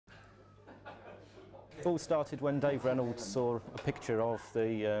all started when David Reynolds saw a picture of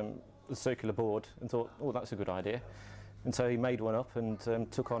the circular board and thought, oh, that's a good idea. And so he made one up and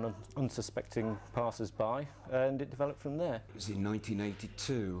took on unsuspecting passers-by, and it developed from there. It was in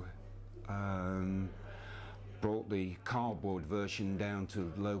 1982. Brought the cardboard version down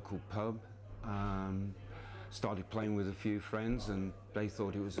to the local pub, started playing with a few friends, and they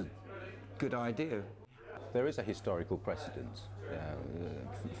thought it was a good idea. There is a historical precedent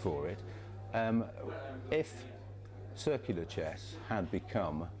for it. If circular chess had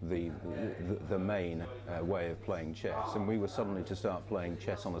become the main way of playing chess, and we were suddenly to start playing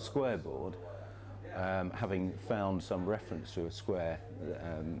chess on a square board, having found some reference to a square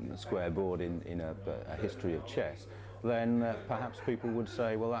board in a history of chess, then perhaps people would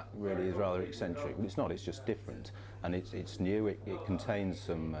say, well, that really is rather eccentric. But it's not, it's just different, and it's new. It contains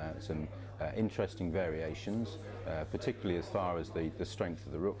some interesting variations, particularly as far as the strength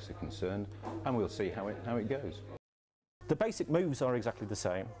of the rooks are concerned, and we'll see how it goes. The basic moves are exactly the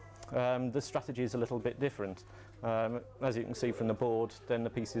same. The strategy is a little bit different. As you can see from the board, then the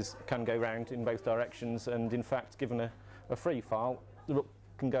pieces can go round in both directions, and in fact, given a free file, the rook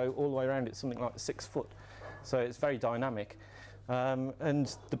can go all the way around. It's something like 6 foot, so it's very dynamic.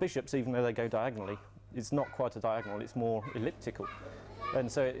 And the bishops, even though they go diagonally, it's not quite a diagonal, it's more elliptical, and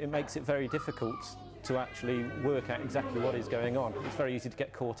so it makes it very difficult to actually work out exactly what is going on. It's very easy to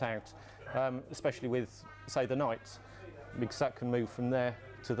get caught out, especially with, say, the knights, because that can move from there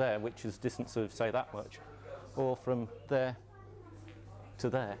to there, which is a distance of, say, that much, or from there to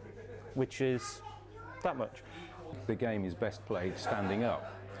there, which is that much. The game is best played standing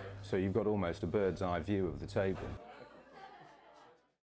up, so you've got almost a bird's eye view of the table.